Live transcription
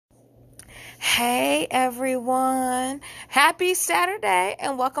Hey everyone, happy Saturday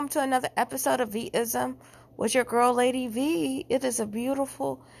and welcome to another episode of Vism with your girl Lady V. It is a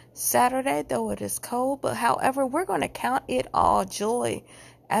beautiful Saturday, though it is cold, but however, we're going to count it all joy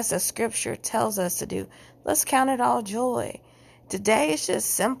as the scripture tells us to do. Let's count it all joy. Today is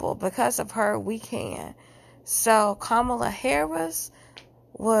just simple. Because of her, we can. So Kamala Harris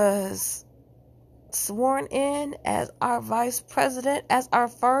was sworn in as our vice president, as our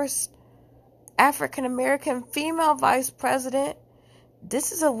first African American female vice president.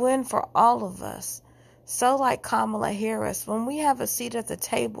 This is a win for all of us. So like Kamala Harris, when we have a seat at the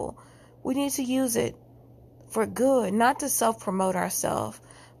table, we need to use it for good, not to self-promote ourselves,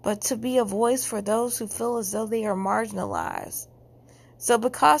 but to be a voice for those who feel as though they are marginalized. So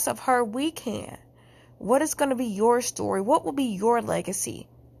because of her, we can. What is going to be your story? What will be your legacy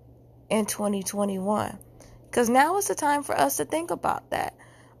in 2021? Because now is the time for us to think about that.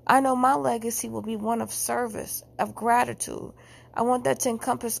 I know my legacy will be one of service, of gratitude. I want that to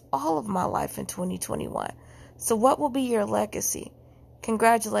encompass all of my life in 2021. So what will be your legacy?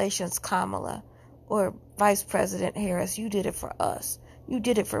 Congratulations, Kamala, or Vice President Harris. You did it for us. You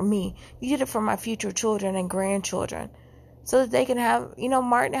did it for me. You did it for my future children and grandchildren so that they can have,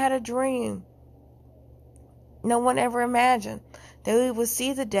 Martin had a dream. No one ever imagined that we would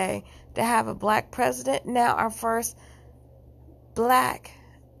see the day to have a black president. Now our first black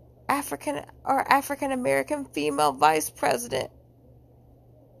African American female vice president.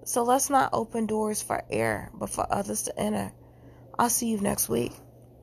 So let's not open doors for air, but for others to enter. I'll see you next week.